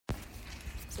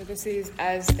So this is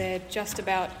as they're just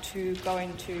about to go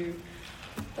into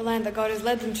the land that God has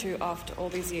led them to after all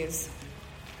these years.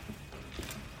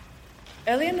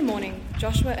 Early in the morning,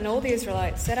 Joshua and all the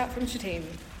Israelites set out from Shittim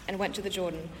and went to the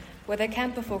Jordan, where they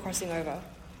camped before crossing over.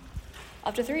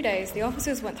 After 3 days, the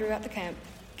officers went throughout the camp,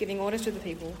 giving orders to the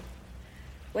people.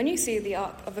 When you see the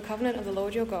ark of the covenant of the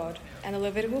Lord your God and the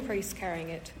Levitical priests carrying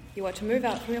it, you are to move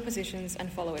out from your positions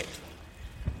and follow it.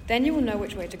 Then you will know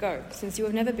which way to go, since you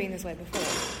have never been this way before.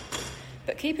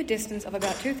 But keep a distance of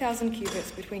about 2,000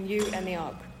 cubits between you and the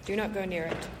ark. Do not go near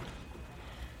it.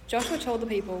 Joshua told the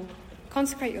people,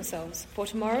 "Consecrate yourselves, for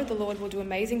tomorrow the Lord will do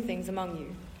amazing things among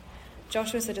you."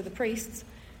 Joshua said to the priests,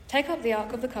 "Take up the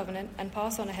ark of the covenant and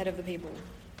pass on ahead of the people."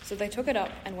 So they took it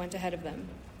up and went ahead of them.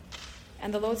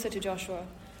 And the Lord said to Joshua,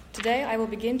 "Today I will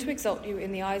begin to exalt you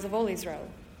in the eyes of all Israel,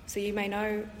 so you may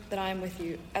know that I am with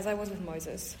you, as I was with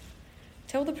Moses.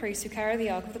 Tell the priests who carry the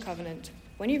ark of the covenant,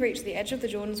 when you reach the edge of the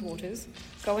Jordan's waters,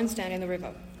 go and stand in the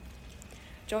river."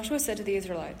 Joshua said to the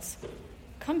Israelites,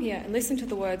 "Come here and listen to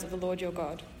the words of the Lord your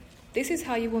God. This is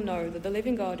how you will know that the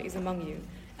living God is among you,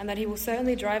 and that he will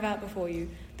certainly drive out before you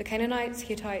the Canaanites,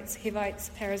 Hittites, Hivites,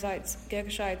 Perizzites,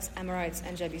 Girgashites, Amorites,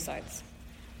 and Jebusites.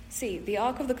 See, the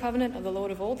ark of the covenant of the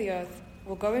Lord of all the earth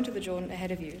will go into the Jordan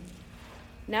ahead of you.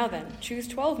 Now then, choose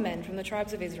 12 men from the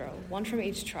tribes of Israel, one from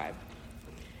each tribe.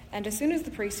 And as soon as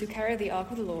the priests who carry the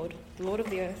ark of the Lord of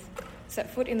the earth,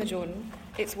 set foot in the Jordan,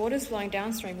 its waters flowing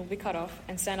downstream will be cut off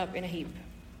and stand up in a heap."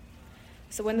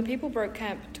 So when the people broke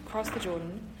camp to cross the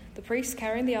Jordan, the priests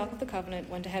carrying the ark of the covenant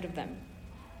went ahead of them.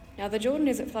 Now the Jordan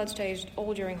is at flood stage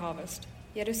all during harvest.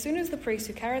 Yet as soon as the priests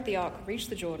who carried the ark reached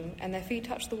the Jordan and their feet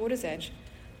touched the water's edge,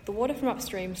 the water from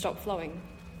upstream stopped flowing.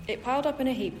 It piled up in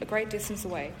a heap a great distance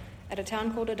away, at a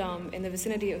town called Adam in the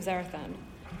vicinity of Zarethan,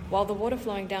 while the water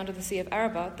flowing down to the Sea of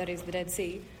Arabah, that is the Dead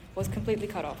Sea, was completely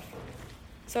cut off.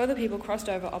 So the people crossed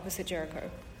over opposite Jericho.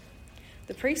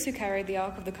 The priests who carried the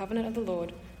ark of the covenant of the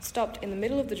Lord stopped in the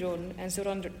middle of the Jordan and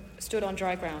stood on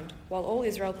dry ground, while all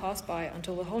Israel passed by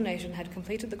until the whole nation had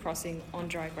completed the crossing on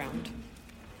dry ground.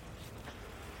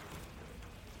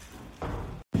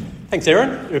 Thanks,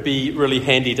 Erin. It would be really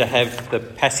handy to have the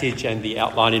passage and the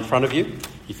outline in front of you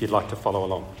if you'd like to follow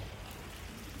along.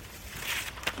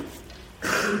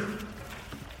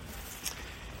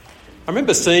 I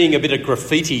remember seeing a bit of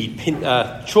graffiti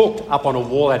chalked up on a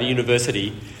wall at a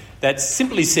university that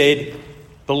simply said,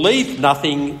 "Believe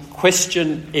nothing,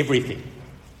 question everything."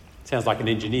 Sounds like an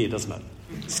engineer, doesn't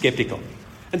it? Sceptical.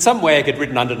 And some wag had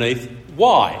written underneath,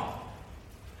 "Why?"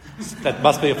 That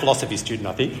must be a philosophy student,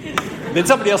 I think. And then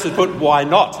somebody else had put "why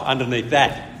not" underneath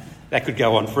that. That could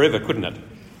go on forever, couldn't it?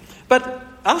 But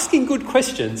asking good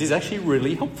questions is actually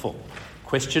really helpful.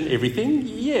 Question everything?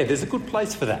 Yeah, there's a good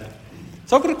place for that.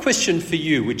 So I've got a question for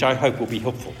you, which I hope will be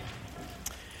helpful.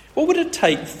 What would it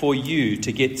take for you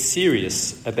to get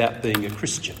serious about being a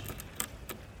Christian?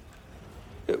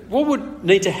 What would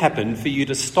need to happen for you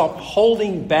to stop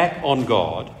holding back on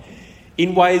God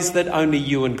in ways that only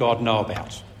you and God know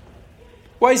about?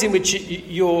 Ways in which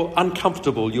you're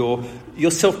uncomfortable,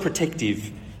 you're self-protective,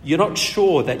 you're not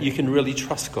sure that you can really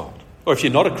trust God. Or if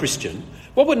you're not a Christian,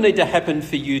 what would need to happen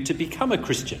for you to become a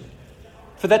Christian?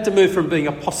 For that to move from being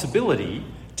a possibility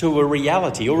to a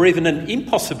reality, or even an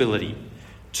impossibility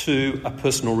to a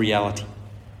personal reality?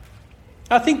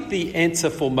 I think the answer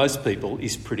for most people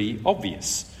is pretty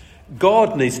obvious.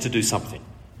 God needs to do something.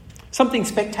 Something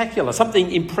spectacular,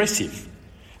 something impressive.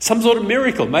 Some sort of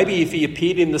miracle. Maybe if he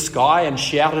appeared in the sky and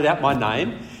shouted out my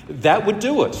name, that would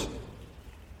do it.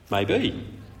 Maybe.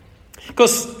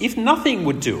 Because if nothing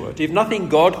would do it, if nothing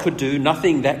God could do,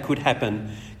 nothing that could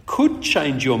happen could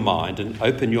change your mind and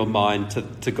open your mind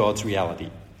to God's reality,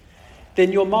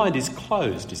 then your mind is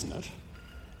closed, isn't it?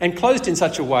 And closed in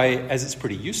such a way as it's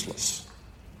pretty useless.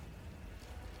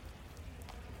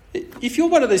 If you're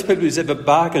one of those people who's ever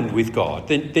bargained with God,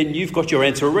 then you've got your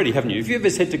answer already, haven't you? If you ever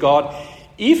said to God,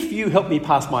 "If you help me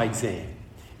pass my exam,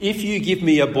 if you give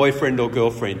me a boyfriend or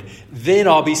girlfriend, then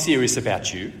I'll be serious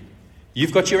about you,"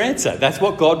 you've got your answer. That's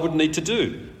what God would need to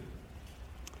do.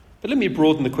 But let me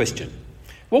broaden the question.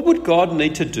 What would God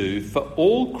need to do for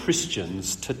all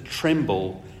Christians to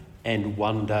tremble and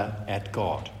wonder at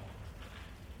God?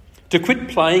 To quit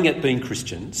playing at being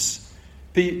Christians,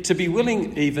 to be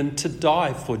willing even to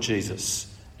die for Jesus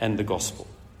and the gospel.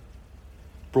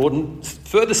 Broaden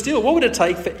further still, what would it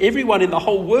take for everyone in the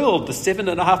whole world, the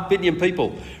 7.5 billion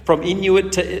people, from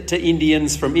Inuit to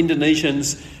Indians, from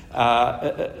Indonesians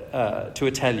to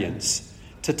Italians,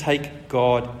 to take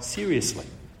God seriously?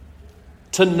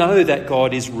 To know that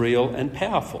God is real and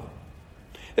powerful?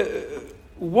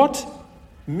 What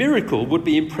miracle would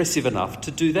be impressive enough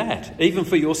to do that, even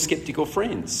for your sceptical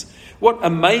friends? What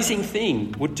amazing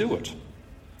thing would do it?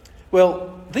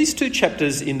 Well, these 2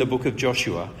 chapters in the book of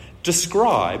Joshua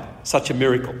describe such a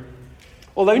miracle.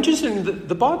 Although interestingly,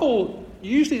 the Bible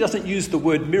usually doesn't use the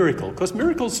word miracle because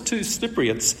miracle's too slippery.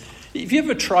 If you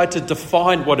ever try to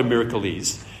define what a miracle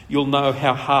is, you'll know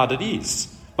how hard it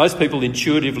is. Most people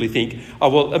intuitively think, oh,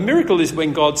 well, a miracle is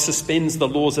when God suspends the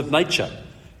laws of nature.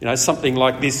 Something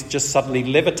like this just suddenly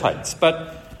levitates.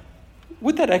 But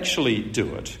would that actually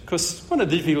do it? Because one of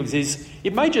the difficulties is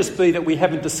it may just be that we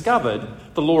haven't discovered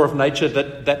the law of nature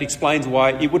that explains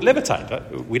why it would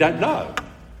levitate. We don't know.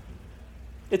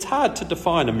 It's hard to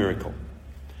define a miracle.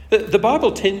 The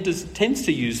Bible tends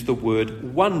to use the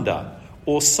word wonder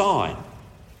or sign,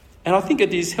 and I think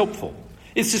it is helpful.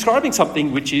 It's describing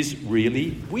something which is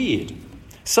really weird.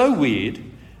 So weird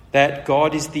that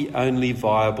God is the only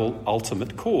viable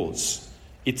ultimate cause.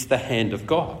 It's the hand of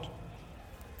God.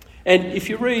 And if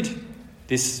you read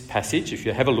this passage, if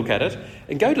you have a look at it,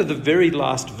 and go to the very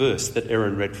last verse that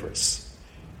Erin read for us,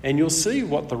 and you'll see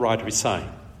what the writer is saying.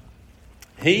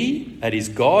 He, that is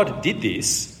God, did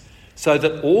this so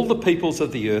that all the peoples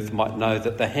of the earth might know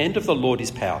that the hand of the Lord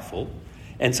is powerful,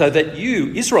 and so that you,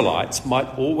 Israelites, might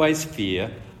always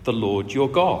fear the Lord your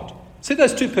God. See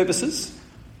those 2 purposes?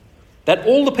 That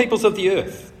all the peoples of the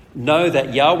earth know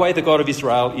that Yahweh, the God of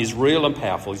Israel, is real and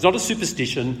powerful. He's not a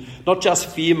superstition, not just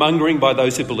fear-mongering by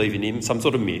those who believe in him, some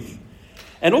sort of myth.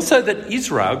 And also that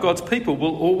Israel, God's people,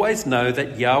 will always know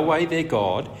that Yahweh, their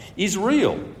God, is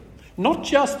real. Not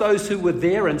just those who were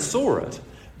there and saw it,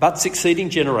 but succeeding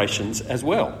generations as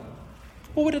well.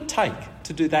 What would it take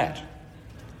to do that?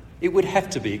 It would have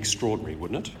to be extraordinary,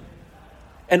 wouldn't it?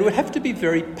 And it would have to be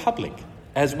very public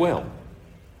as well.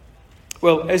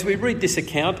 Well, as we read this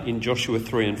account in Joshua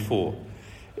 3 and 4,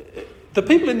 the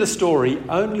people in the story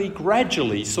only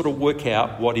gradually sort of work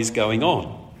out what is going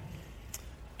on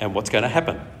and what's going to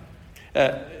happen.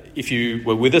 If you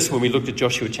were with us when we looked at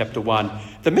Joshua chapter 1,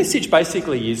 the message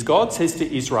basically is God says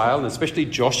to Israel, and especially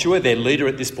Joshua, their leader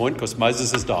at this point because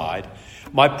Moses has died,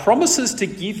 my promises to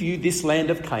give you this land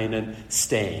of Canaan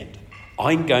stand.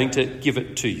 I'm going to give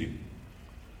it to you.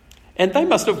 And they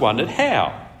must have wondered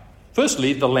how.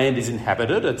 Firstly, the land is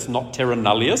inhabited. It's not terra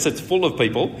nullius. It's full of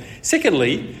people.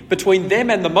 Secondly, between them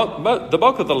and the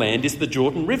bulk of the land is the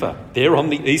Jordan River. They're on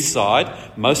the east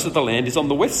side. Most of the land is on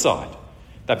the west side.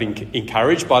 They've been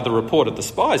encouraged by the report of the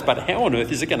spies, but how on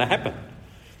earth is it going to happen?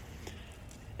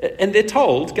 And they're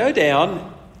told, go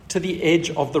down to the edge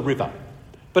of the river.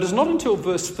 But it's not until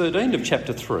verse 13 of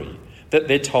chapter 3 that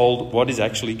they're told what is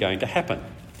actually going to happen.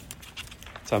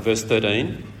 So in verse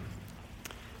 13,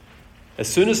 as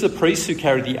soon as the priests who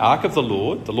carried the ark of the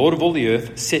Lord of all the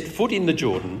earth, set foot in the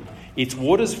Jordan, its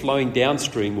waters flowing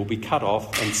downstream will be cut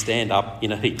off and stand up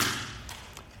in a heap.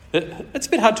 It's a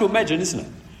bit hard to imagine, isn't it?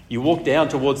 You walk down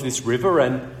towards this river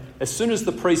and as soon as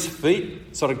the priest's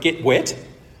feet sort of get wet,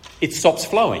 it stops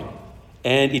flowing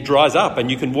and it dries up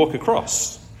and you can walk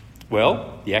across.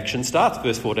 Well, the action starts,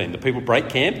 verse 14. The people break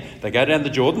camp, they go down the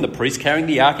Jordan, the priest carrying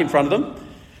the ark in front of them.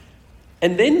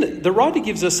 And then the writer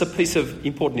gives us a piece of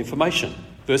important information.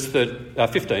 Verse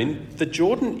 15, the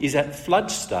Jordan is at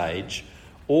flood stage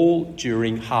all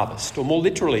during harvest. Or more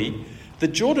literally, the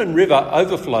Jordan River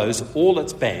overflows all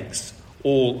its banks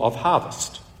all of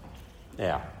harvest.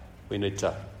 Now, we need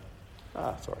to...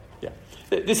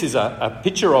 This is a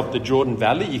picture of the Jordan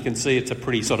Valley. You can see it's a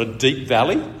pretty sort of deep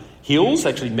valley. Hills,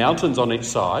 actually mountains on each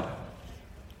side.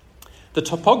 The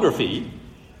topography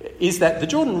is that the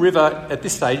Jordan River at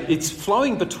this stage, it's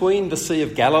flowing between the Sea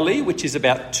of Galilee, which is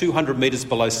about 200 metres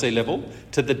below sea level,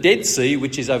 to the Dead Sea,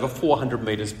 which is over 400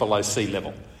 metres below sea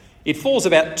level. It falls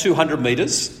about 200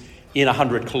 metres in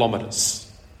 100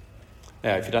 kilometres.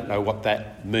 Now, if you don't know what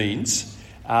that means,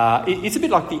 it's a bit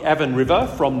like the Avon River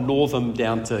from Northam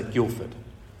down to Guildford.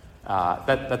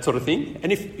 That sort of thing.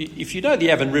 And if you know the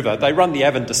Avon River, they run the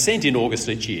Avon Descent in August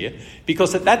each year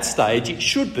because at that stage it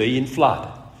should be in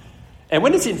flood. And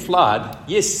when it's in flood,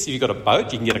 yes, you've got a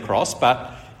boat, you can get across,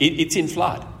 but it's in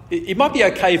flood. It might be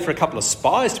okay for a couple of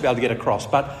spies to be able to get across,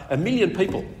 but 1 million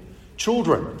people,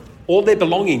 children, all their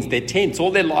belongings, their tents,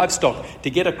 all their livestock, to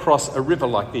get across a river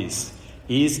like this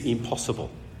is impossible.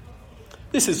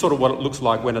 This is sort of what it looks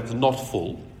like when it's not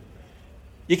full.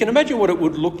 You can imagine what it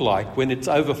would look like when it's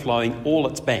overflowing all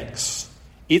its banks.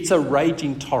 It's a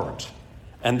raging torrent,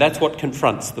 and that's what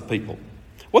confronts the people.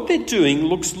 What they're doing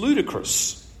looks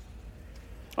ludicrous.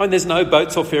 I mean, there's no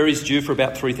boats or ferries due for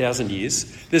about 3,000 years.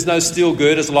 There's no steel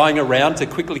girders lying around to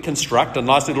quickly construct a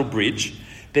nice little bridge.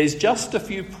 There's just a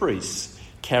few priests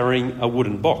carrying a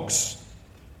wooden box.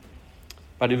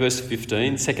 But in verse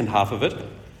 15, second half of it,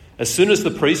 as soon as the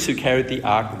priests who carried the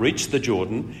ark reached the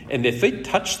Jordan and their feet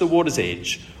touched the water's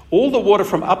edge, all the water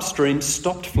from upstream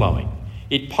stopped flowing.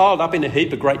 It piled up in a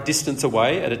heap a great distance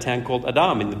away at a town called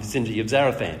Adam in the vicinity of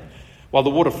Zarethan, while the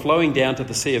water flowing down to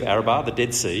the Sea of Arabah, the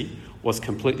Dead Sea, was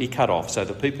completely cut off, so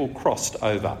the people crossed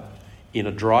over in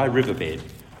a dry riverbed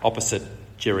opposite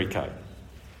Jericho.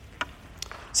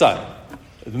 So,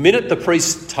 the minute the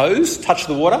priest's toes touch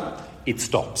the water, it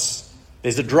stops.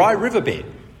 There's a dry riverbed.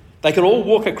 They can all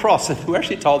walk across, and we're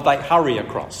actually told they hurry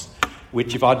across,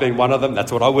 which if I'd been one of them,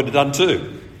 that's what I would have done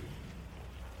too.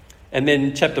 And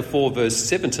then chapter 4, verse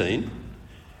 17,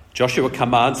 Joshua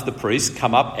commands the priests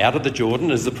come up out of the Jordan.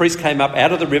 As the priests came up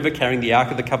out of the river carrying the ark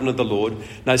of the covenant of the Lord,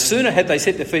 no sooner had they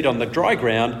set their feet on the dry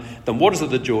ground than waters of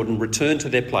the Jordan returned to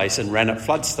their place and ran at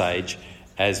flood stage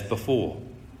as before.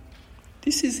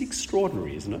 This is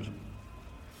extraordinary, isn't it?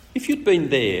 If you'd been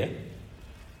there,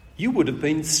 you would have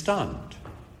been stunned.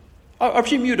 I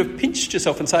presume you'd have pinched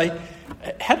yourself and say,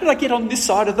 how did I get on this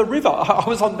side of the river? I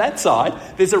was on that side.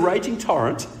 There's a raging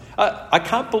torrent. I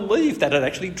can't believe that it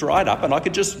actually dried up and I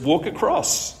could just walk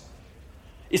across.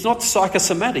 It's not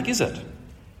psychosomatic, is it?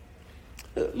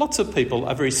 Lots of people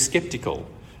are very sceptical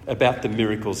about the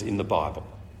miracles in the Bible.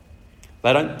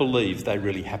 They don't believe they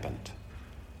really happened.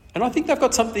 And I think they've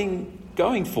got something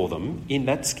going for them in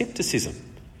that scepticism.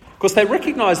 Because they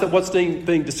recognise that what's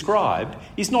being described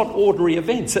is not ordinary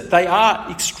events. They are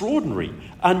extraordinary,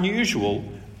 unusual,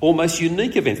 almost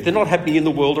unique events. They're not happening in the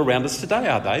world around us today,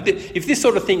 are they? If this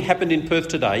sort of thing happened in Perth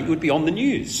today, it would be on the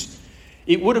news.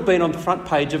 It would have been on the front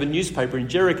page of a newspaper in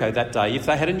Jericho that day if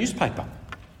they had a newspaper.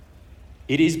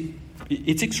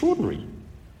 It's extraordinary.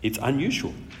 It's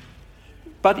unusual.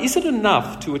 But is it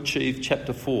enough to achieve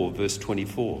chapter 4, verse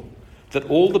 24? That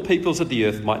all the peoples of the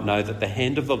earth might know that the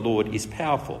hand of the Lord is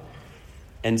powerful,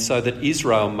 and so that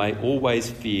Israel may always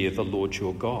fear the Lord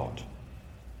your God.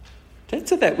 To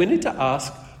answer that, we need to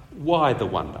ask, why the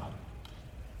wonder?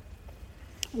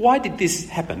 Why did this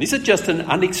happen? Is it just an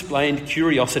unexplained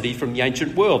curiosity from the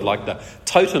ancient world, like the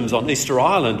totems on Easter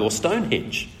Island or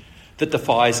Stonehenge, that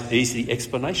defies easy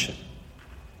explanation?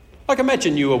 Like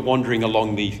imagine you were wandering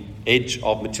along the edge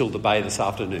of Matilda Bay this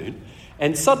afternoon,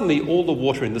 and suddenly all the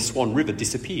water in the Swan River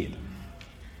disappeared.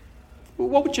 Well,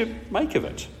 what would you make of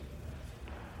it?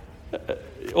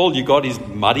 All you got is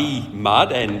muddy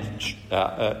mud and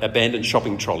abandoned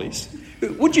shopping trolleys.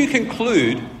 Would you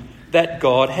conclude that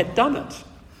God had done it?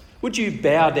 Would you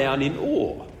bow down in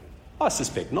awe? I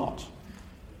suspect not.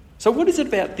 So what is it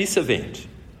about this event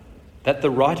that the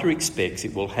writer expects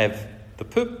it will have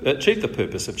achieve the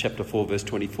purpose of chapter 4, verse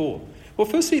 24? Well,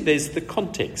 firstly, there's the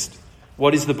context.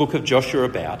 What is the book of Joshua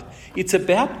about? It's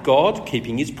about God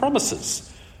keeping his promises.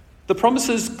 The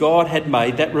promises God had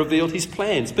made that revealed his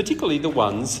plans, particularly the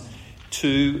ones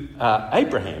to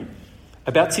Abraham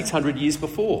about 600 years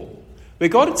before, where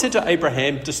God had said to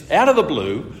Abraham, just out of the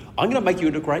blue, I'm going to make you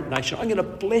into a great nation. I'm going to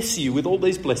bless you with all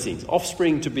these blessings,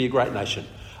 offspring to be a great nation.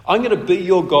 I'm going to be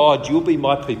your God, you'll be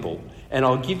my people, and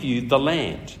I'll give you the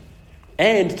land.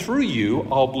 And through you,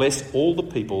 I'll bless all the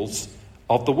peoples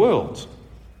of the world.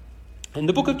 And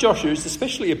the book of Joshua is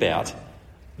especially about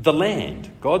the land.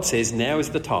 God says, now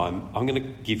is the time, I'm going to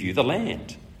give you the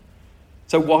land.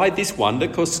 So why this wonder?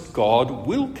 Because God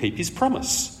will keep his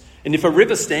promise. And if a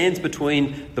river stands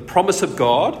between the promise of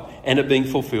God and it being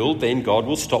fulfilled, then God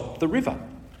will stop the river.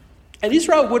 And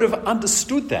Israel would have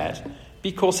understood that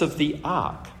because of the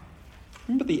ark.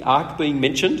 Remember the ark being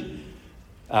mentioned?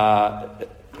 Now,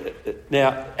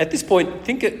 at this point,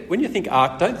 when you think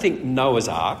ark, don't think Noah's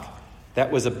ark. That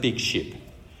was a big ship.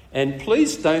 And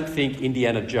please don't think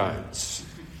Indiana Jones.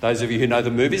 Those of you who know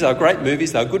the movies, they're great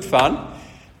movies, they're good fun.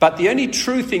 But the only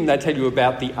true thing they tell you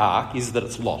about the ark is that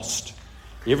it's lost.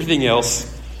 Everything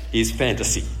else is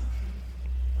fantasy.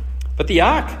 But the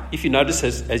ark, if you notice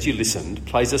as you listened,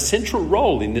 plays a central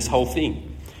role in this whole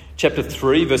thing. Chapter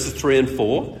 3, verses 3 and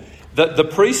 4, the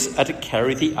priests are to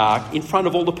carry the ark in front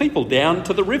of all the people down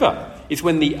to the river. It's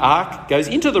when the ark goes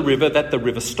into the river that the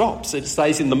river stops. It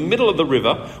stays in the middle of the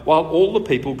river while all the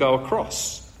people go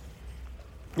across.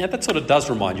 Now, that sort of does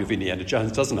remind you of Indiana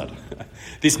Jones, doesn't it?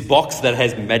 This box that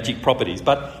has magic properties.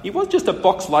 But it was just a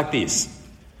box like this.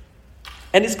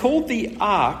 And it's called the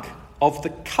Ark of the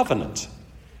Covenant,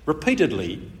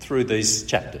 repeatedly through these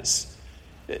chapters.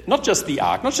 Not just the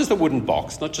ark, not just the wooden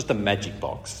box, not just a magic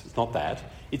box. It's not that.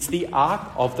 It's the Ark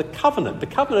of the Covenant. The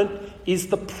covenant is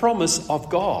the promise of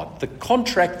God, the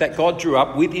contract that God drew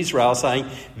up with Israel saying,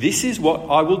 this is what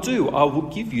I will do. I will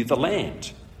give you the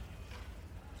land.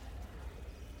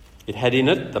 It had in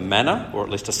it the manna, or at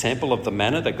least a sample of the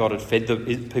manna that God had fed the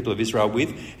people of Israel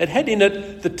with. It had in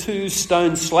it the 2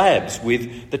 stone slabs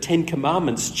with the 10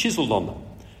 Commandments chiselled on them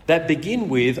that begin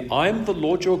with, I am the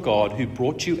Lord your God who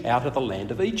brought you out of the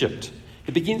land of Egypt.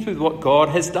 It begins with what God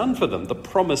has done for them, the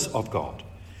promise of God.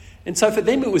 And so for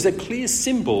them it was a clear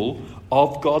symbol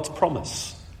of God's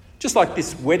promise. Just like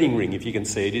this wedding ring, if you can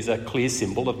see it, is a clear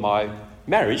symbol of my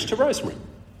marriage to Rosemary.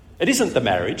 It isn't the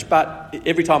marriage, but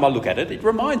every time I look at it, it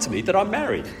reminds me that I'm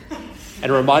married.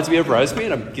 And it reminds me of Rosemary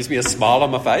and it gives me a smile on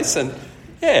my face and,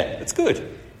 yeah, it's good.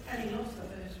 And he lost the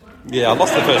first one. Yeah, I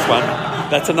lost the first one.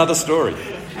 That's another story.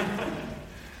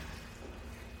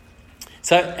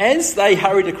 So as they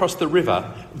hurried across the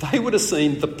river, they would have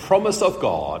seen the promise of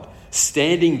God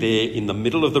standing there in the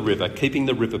middle of the river, keeping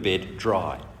the riverbed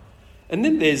dry. And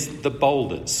then there's the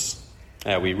boulders.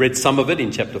 We read some of it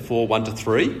in chapter 4,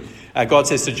 1-3. God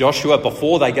says to Joshua,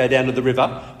 before they go down to the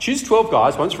river, choose 12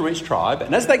 guys, one from each tribe,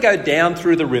 and as they go down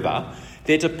through the river,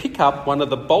 they're to pick up one of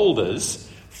the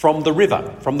boulders from the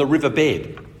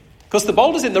riverbed. Because the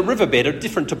boulders in the riverbed are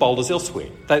different to boulders elsewhere.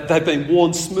 They've been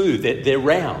worn smooth, they're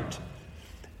round.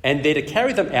 And they're to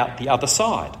carry them out the other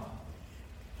side.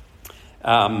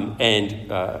 And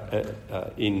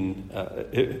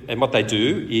what they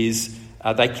do is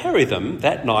they carry them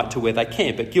that night to where they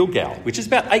camp at Gilgal, which is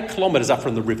about 8 kilometres up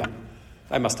from the river.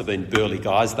 They must have been burly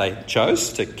guys they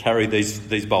chose to carry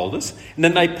these boulders. And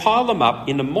then they pile them up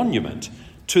in a monument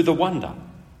to the wonder.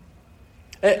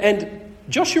 And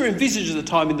Joshua envisages a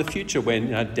time in the future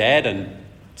when dad and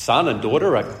son and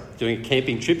daughter are doing a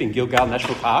camping trip in Gilgal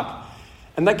National Park,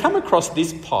 and they come across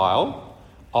this pile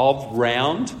of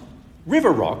round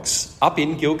river rocks up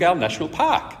in Gilgal National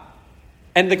Park.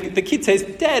 And the kid says,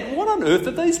 Dad, what on earth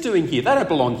are these doing here? They don't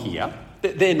belong here.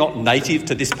 They're not native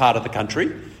to this part of the country.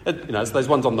 So those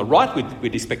ones on the right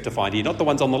we'd expect to find here, not the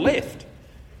ones on the left.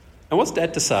 And what's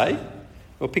Dad to say?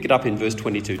 We'll pick it up in verse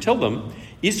 22. Tell them,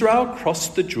 Israel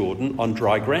crossed the Jordan on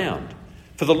dry ground.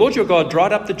 For the Lord your God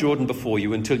dried up the Jordan before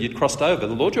you until you'd crossed over.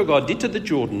 The Lord your God did to the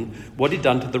Jordan what he'd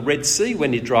done to the Red Sea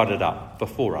when he dried it up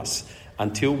before us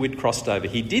until we'd crossed over.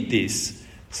 He did this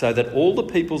so that all the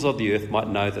peoples of the earth might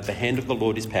know that the hand of the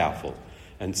Lord is powerful,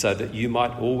 and so that you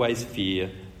might always fear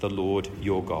the Lord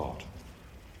your God.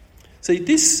 See,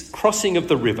 this crossing of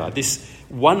the river, this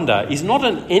wonder, is not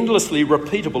an endlessly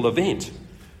repeatable event,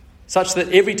 such that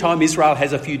every time Israel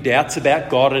has a few doubts about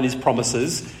God and his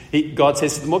promises, God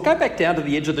says to them, well, go back down to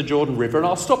the edge of the Jordan River and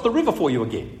I'll stop the river for you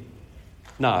again.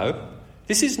 No,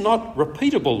 this is not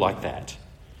repeatable like that.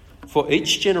 For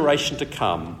each generation to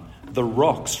come, the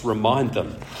rocks remind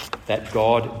them that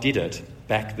God did it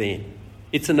back then.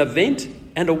 It's an event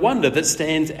and a wonder that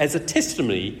stands as a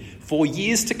testimony for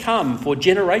years to come, for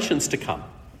generations to come.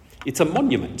 It's a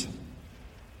monument.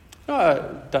 I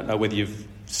don't know whether you've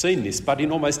seen this, but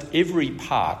in almost every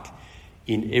park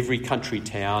in every country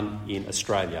town in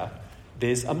Australia,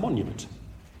 there's a monument.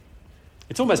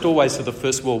 It's almost always to the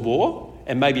First World War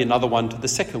and maybe another one to the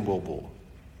Second World War.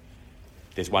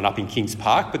 There's one up in Kings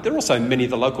Park, but there are also many of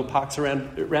the local parks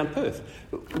around Perth.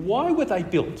 Why were they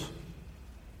built?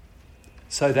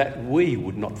 So that we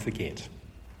would not forget.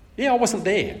 Yeah, I wasn't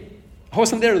there. I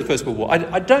wasn't there in the First World War.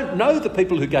 I don't know the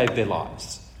people who gave their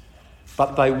lives.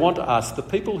 But they want us, the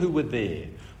people who were there,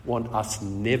 want us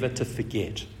never to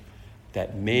forget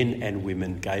that men and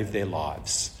women gave their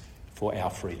lives for our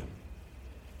freedom.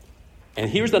 And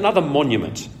here's another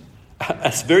monument,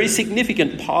 a very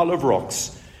significant pile of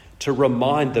rocks to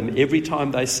remind them every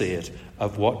time they see it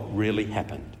of what really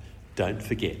happened. Don't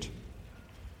forget.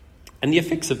 And the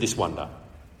effects of this wonder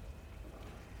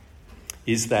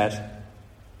is that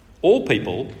all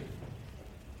people,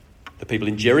 the people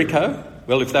in Jericho,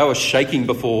 well, if they were shaking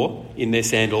before in their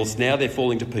sandals, now they're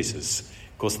falling to pieces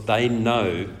because they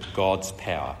know God's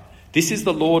power. This is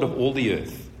the Lord of all the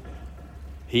earth.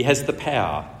 He has the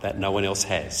power that no one else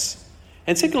has.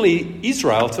 And secondly,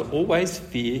 Israel to always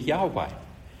fear Yahweh.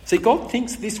 See, God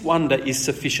thinks this wonder is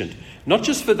sufficient, not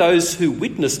just for those who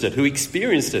witnessed it, who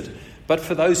experienced it, but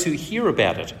for those who hear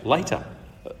about it later,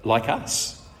 like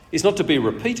us. It's not to be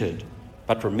repeated,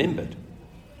 but remembered.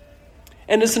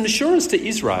 And it's an assurance to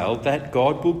Israel that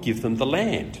God will give them the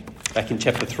land. Back in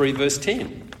chapter 3, verse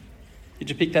 10. Did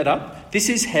you pick that up? This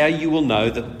is how you will know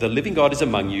that the living God is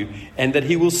among you and that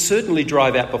he will certainly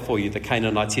drive out before you the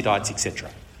Canaanites, Hittites,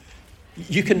 etc.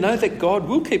 You can know that God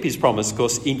will keep his promise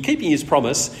because in keeping his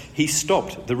promise, he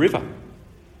stopped the river.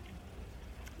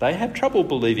 They have trouble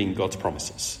believing God's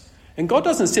promises. And God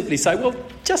doesn't simply say, well,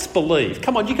 just believe.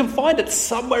 Come on, you can find it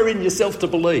somewhere in yourself to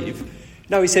believe.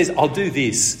 No, he says, I'll do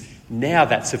this. Now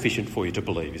that's sufficient for you to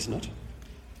believe, isn't it?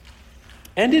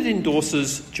 And it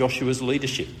endorses Joshua's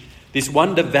leadership. This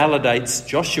wonder validates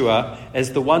Joshua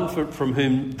as the one from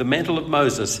whom the mantle of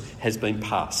Moses has been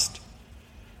passed.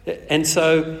 And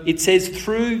so it says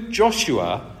through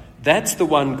Joshua, that's the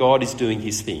one God is doing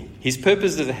his thing. His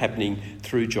purposes are happening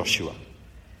through Joshua.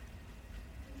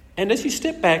 And as you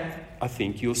step back, I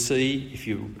think you'll see, if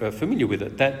you are familiar with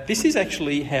it, that this is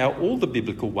actually how all the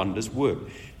biblical wonders work.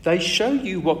 They show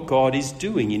you what God is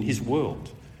doing in his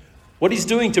world, what he's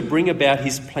doing to bring about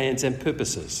his plans and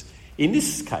purposes. In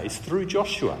this case, through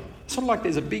Joshua. Sort of like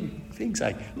there's a big thing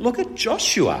saying, look at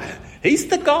Joshua. He's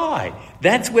the guy.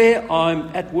 That's where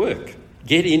I'm at work.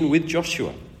 Get in with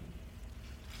Joshua.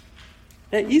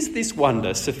 Now, is this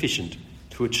wonder sufficient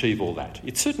to achieve all that?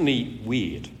 It's certainly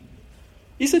weird.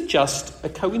 Is it just a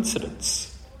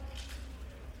coincidence?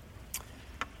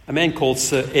 A man called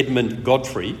Sir Edmund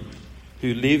Godfrey,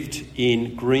 who lived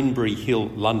in Greenbury Hill,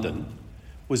 London,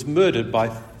 was murdered by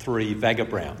 3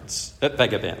 vagabonds,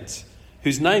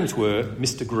 whose names were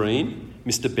Mr. Green,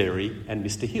 Mr. Berry and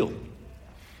Mr. Hill.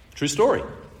 True story.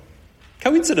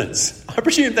 Coincidence. I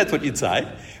presume that's what you'd say.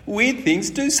 Weird things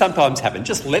do sometimes happen.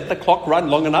 Just let the clock run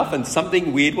long enough and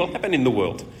something weird will happen in the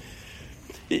world.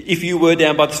 If you were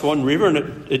down by the Swan River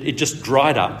and it just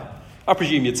dried up, I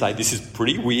presume you'd say, this is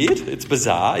pretty weird, it's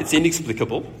bizarre, it's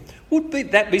inexplicable. Would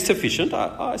that be sufficient?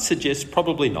 I suggest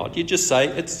probably not. You just say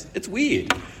it's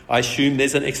weird. I assume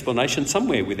there's an explanation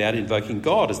somewhere without invoking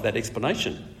God as that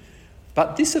explanation.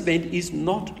 But this event is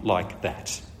not like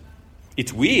that.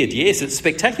 It's weird, yes. It's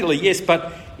spectacular, yes.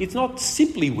 But it's not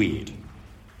simply weird.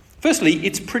 Firstly,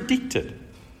 it's predicted.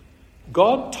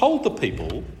 God told the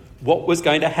people what was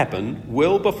going to happen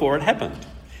well before it happened.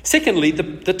 Secondly,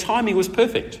 the timing was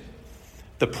perfect.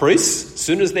 The priests, as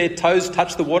soon as their toes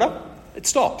touch the water, it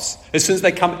stops. As soon as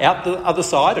they come out the other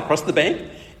side, across the bank,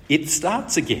 it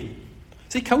starts again.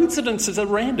 See, coincidences are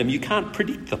random. You can't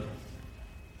predict them.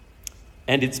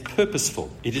 And it's purposeful.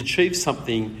 It achieves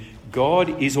something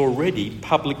God is already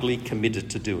publicly committed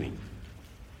to doing.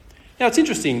 Now, it's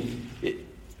interesting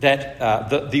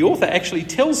that the author actually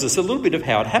tells us a little bit of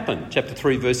how it happened. Chapter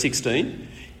 3, verse 16.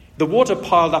 The water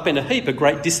piled up in a heap a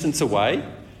great distance away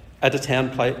at a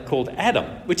town called Adam,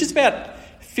 which is about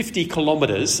 50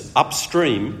 kilometres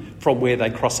upstream from where they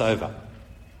cross over.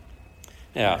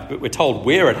 Now, we're told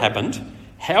where it happened.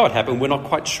 How it happened, we're not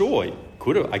quite sure. It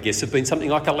could have, I guess, have been something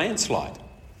like a landslide.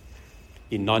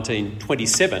 In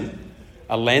 1927,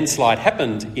 a landslide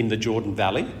happened in the Jordan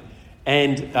Valley,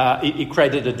 and it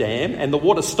created a dam, and the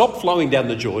water stopped flowing down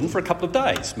the Jordan for a couple of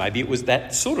days. Maybe it was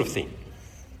that sort of thing.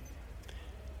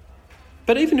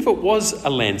 But even if it was a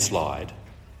landslide,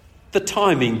 the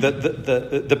timing,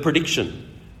 the prediction,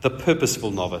 the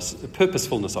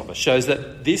purposefulness of it shows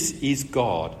that this is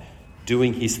God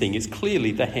doing his thing. It's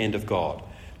clearly the hand of God,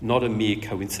 not a mere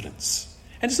coincidence.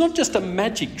 And it's not just a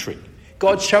magic trick.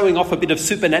 God showing off a bit of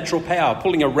supernatural power,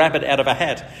 pulling a rabbit out of a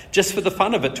hat, just for the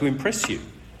fun of it to impress you.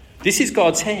 This is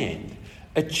God's hand,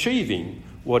 achieving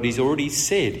what he's already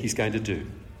said he's going to do.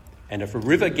 And if a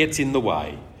river gets in the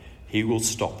way, he will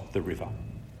stop the river.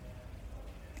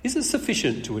 Is it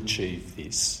sufficient to achieve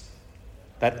this?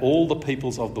 That all the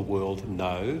peoples of the world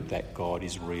know that God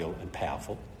is real and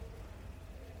powerful?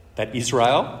 That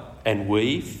Israel and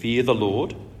we fear the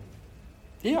Lord?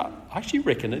 Yeah, I actually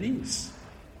reckon it is.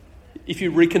 If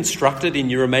you reconstruct it in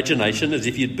your imagination as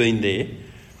if you'd been there,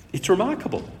 it's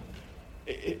remarkable.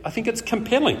 I think it's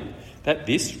compelling that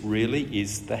this really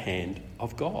is the hand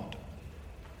of God.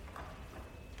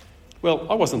 Well,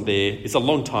 I wasn't there. It's a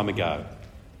long time ago.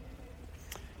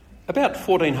 About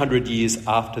 1400 years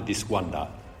after this wonder,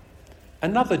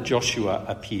 another Joshua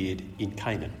appeared in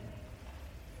Canaan.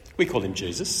 We call him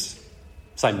Jesus.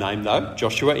 Same name though,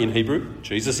 Joshua in Hebrew,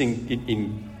 Jesus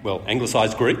in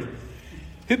anglicised Greek,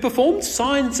 who performed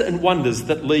signs and wonders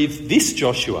that leave this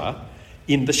Joshua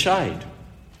in the shade.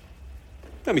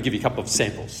 Let me give you a couple of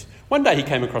samples. One day he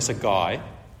came across a guy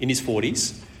in his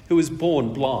 40s who was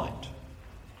born blind,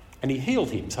 and he healed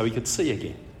him so he could see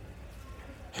again.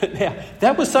 Now,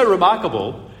 that was so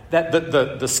remarkable that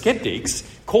the skeptics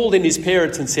called in his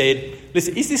parents and said,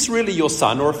 listen, is this really your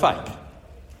son or a fake?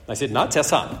 They said, no, it's our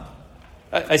son.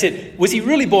 I said, was he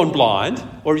really born blind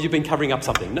or have you been covering up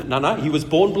something? No, he was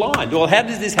born blind. Well, how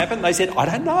did this happen? They said, I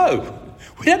don't know.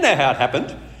 We don't know how it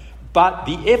happened, but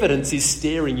the evidence is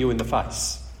staring you in the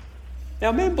face. Now,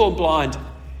 a man born blind,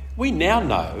 we now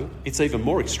know it's even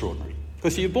more extraordinary.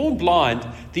 Because if you're born blind,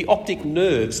 the optic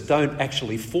nerves don't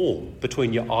actually form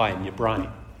between your eye and your brain.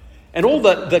 And all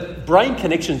the brain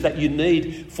connections that you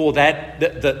need for that,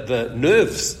 the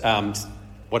nerves,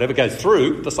 whatever goes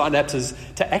through, the synapses,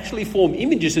 to actually form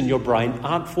images in your brain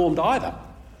aren't formed either.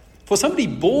 For somebody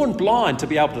born blind to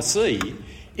be able to see,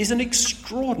 is an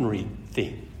extraordinary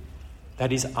thing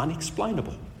that is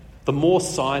unexplainable. The more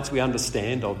science we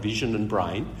understand of vision and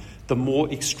brain, the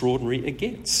more extraordinary it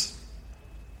gets.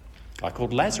 A guy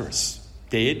called Lazarus,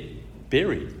 dead,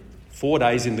 buried, 4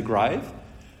 days in the grave.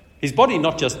 His body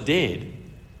not just dead,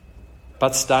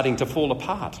 but starting to fall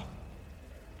apart.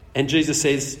 And Jesus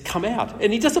says, come out.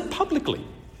 And he does it publicly.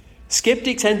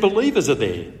 Skeptics and believers are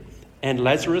there. And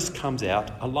Lazarus comes out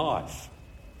alive.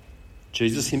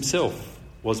 Jesus himself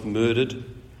was murdered,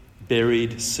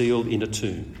 buried, sealed in a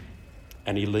tomb.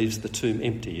 And he leaves the tomb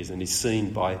empty and is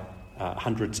seen by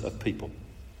hundreds of people.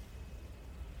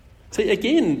 See,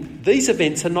 again, these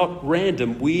events are not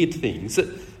random, weird things.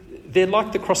 They're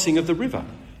like the crossing of the river.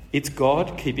 It's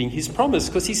God keeping his promise,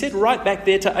 because he said right back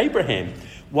there to Abraham,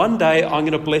 one day I'm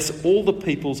going to bless all the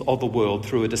peoples of the world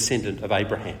through a descendant of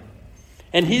Abraham.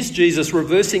 And here's Jesus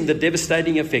reversing the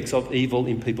devastating effects of evil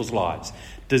in people's lives,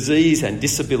 disease and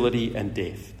disability and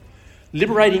death,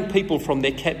 liberating people from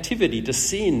their captivity to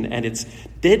sin and its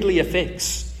deadly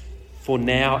effects for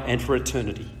now and for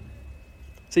eternity.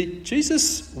 See,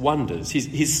 Jesus' wonders,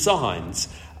 his signs,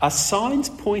 are signs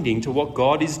pointing to what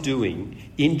God is doing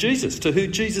in Jesus, to who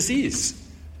Jesus is.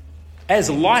 As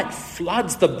light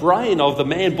floods the brain of the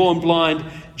man born blind,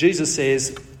 Jesus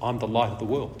says, I'm the light of the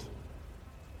world.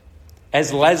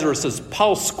 As Lazarus'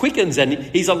 pulse quickens and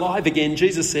he's alive again,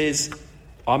 Jesus says,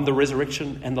 I'm the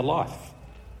resurrection and the life.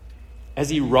 As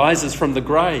he rises from the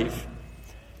grave,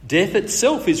 death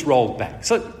itself is rolled back.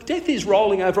 So death is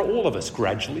rolling over all of us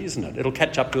gradually, isn't it? It'll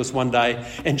catch up to us one day,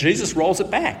 and Jesus rolls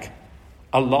it back,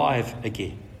 alive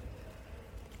again.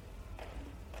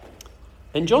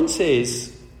 And John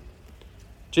says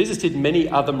Jesus did many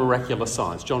other miraculous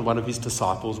signs. John, one of his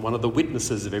disciples, one of the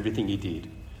witnesses of everything he did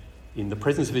in the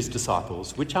presence of his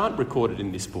disciples, which aren't recorded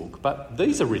in this book, but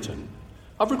these are written.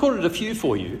 I've recorded a few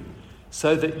for you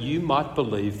so that you might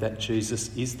believe that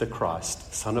Jesus is the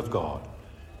Christ, Son of God,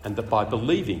 and that by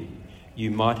believing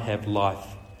you might have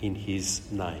life in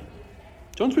his name.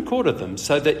 John's recorded them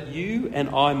so that you and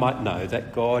I might know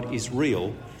that God is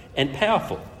real and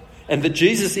powerful, and that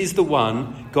Jesus is the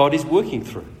one God is working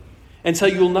through. And so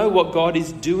you'll know what God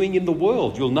is doing in the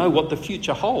world. You'll know what the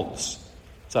future holds.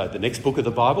 So the next book of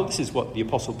the Bible, this is what the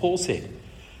Apostle Paul said.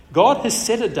 God has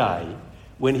set a day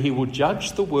when he will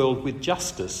judge the world with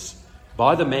justice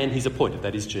by the man he's appointed,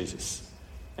 that is Jesus.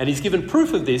 And he's given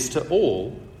proof of this to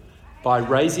all by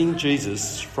raising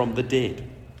Jesus from the dead.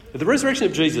 The resurrection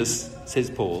of Jesus, says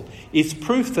Paul, is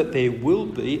proof that there will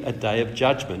be a day of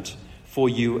judgment for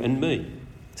you and me.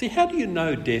 See, how do you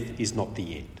know death is not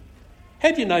the end?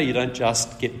 How do you know you don't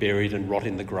just get buried and rot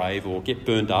in the grave or get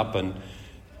burned up and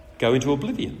go into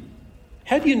oblivion?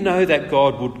 How do you know that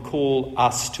God would call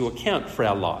us to account for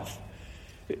our life?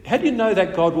 How do you know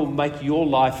that God will make your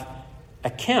life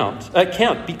account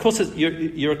because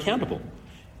you're accountable?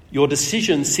 Your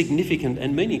decisions significant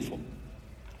and meaningful?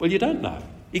 Well, you don't know,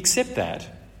 except that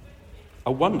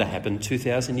a wonder happened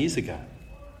 2,000 years ago.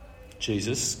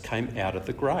 Jesus came out of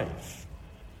the grave.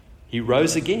 He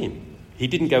rose again. He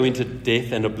didn't go into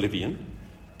death and oblivion,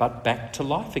 but back to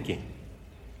life again.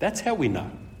 That's how we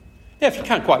know. Now, if you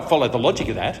can't quite follow the logic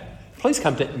of that, please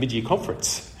come to Mid-Year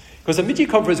Conference. Because at Mid-Year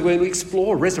Conference is where we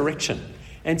explore resurrection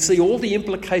and see all the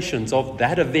implications of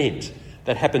that event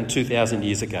that happened 2,000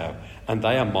 years ago. And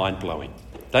they are mind-blowing.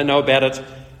 Don't know about it?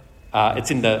 It's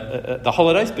in the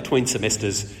holidays between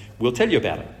semesters. We'll tell you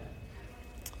about it.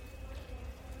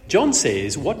 John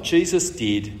says what Jesus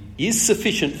did is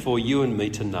sufficient for you and me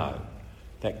to know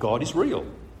that God is real,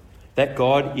 that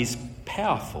God is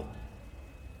powerful,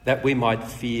 that we might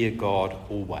fear God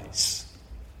always.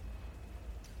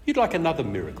 You'd like another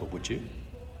miracle, would you?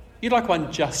 You'd like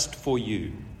one just for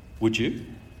you, would you?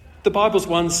 The Bible's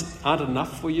ones aren't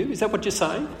enough for you? Is that what you're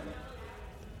saying?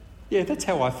 Yeah, that's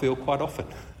how I feel quite often.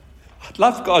 I'd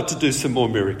love God to do some more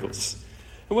miracles.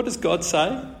 And what does God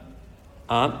say?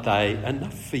 Aren't they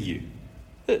enough for you?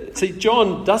 See,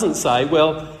 John doesn't say,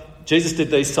 well, Jesus did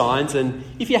these signs, and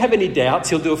if you have any doubts,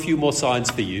 he'll do a few more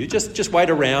signs for you. Just wait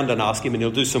around and ask him and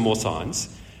he'll do some more signs.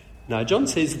 No, John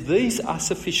says these are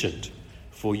sufficient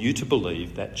for you to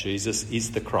believe that Jesus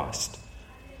is the Christ,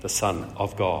 the Son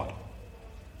of God.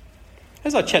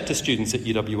 As I chat to students at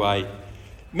UWA,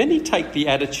 many take the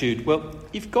attitude, well,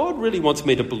 if God really wants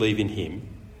me to believe in him,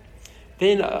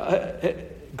 then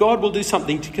God will do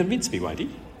something to convince me, won't he?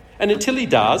 And until he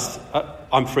does,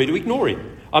 I'm free to ignore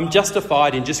him. I'm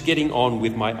justified in just getting on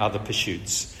with my other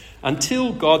pursuits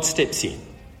until God steps in.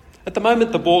 At the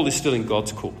moment, the ball is still in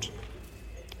God's court.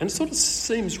 And it sort of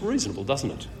seems reasonable, doesn't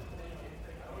it?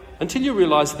 Until you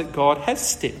realise that God has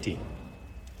stepped in.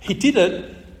 He did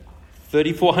it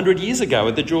 3,400 years ago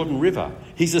at the Jordan River.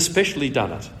 He's especially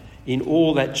done it in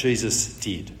all that Jesus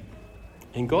did.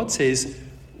 And God says,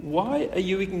 why are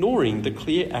you ignoring the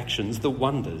clear actions, the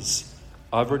wonders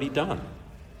I've already done?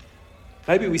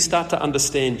 Maybe we start to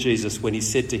understand Jesus when he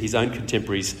said to his own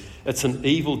contemporaries, it's an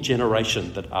evil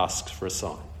generation that asks for a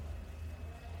sign.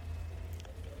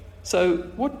 So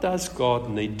what does God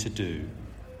need to do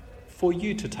for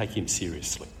you to take him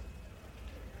seriously?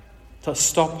 To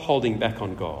stop holding back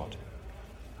on God?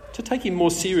 To take him more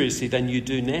seriously than you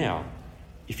do now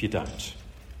if you don't?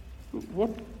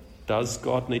 What does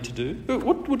God need to do?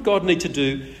 What would God need to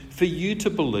do for you to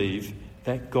believe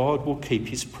that God will keep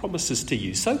his promises to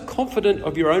you? So confident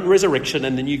of your own resurrection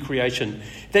and the new creation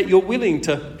that you're willing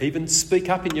to even speak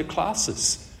up in your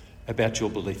classes about your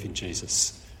belief in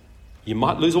Jesus. You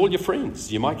might lose all your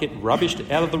friends. You might get rubbished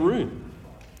out of the room.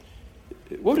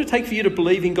 What would it take for you to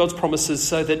believe in God's promises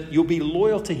so that you'll be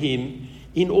loyal to him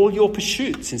in all your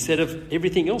pursuits instead of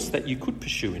everything else that you could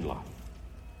pursue in life?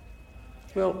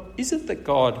 Well, is it that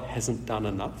God hasn't done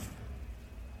enough?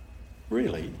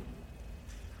 Really?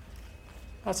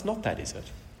 It's not that, is it?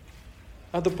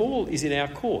 The ball is in our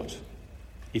court.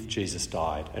 If Jesus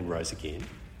died and rose again,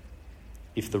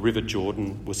 if the River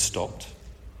Jordan was stopped,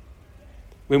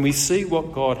 when we see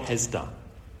what God has done,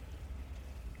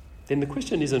 then the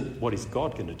question isn't what is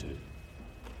God going to do?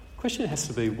 The question has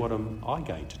to be, what am I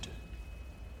going to do?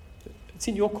 It's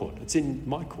in your court. It's in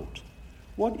my court.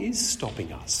 What is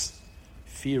stopping us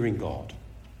fearing God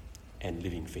and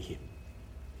living for him?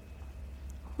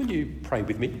 Will you pray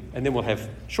with me? And then we'll have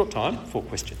short time for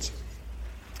questions.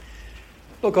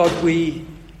 Lord God, we,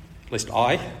 at least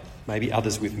I, maybe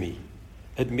others with me,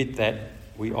 admit that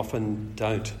we often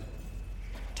don't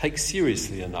take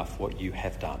seriously enough what you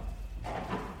have done.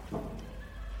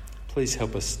 Please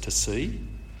help us to see,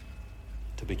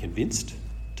 to be convinced,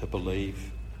 to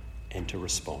believe, and to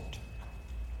respond.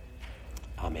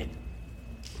 Amen.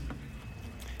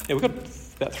 Now, we've got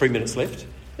about 3 minutes left.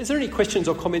 Is there any questions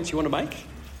or comments you want to make?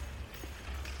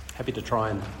 Happy to try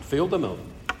and field them or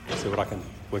see what I can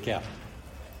work out.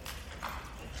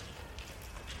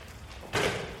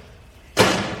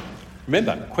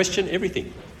 Remember, question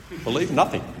everything. Believe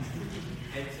nothing.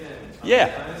 Hey Tim, yeah.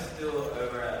 Are the still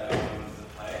over at the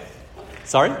place?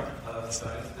 Sorry? Are the still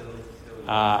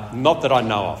Not that I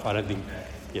know of. I don't think.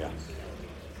 Yeah.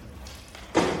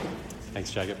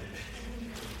 Thanks, Jacob.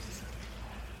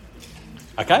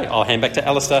 Okay, I'll hand back to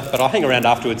Alistair, but I'll hang around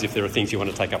afterwards if there are things you want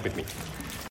to take up with me.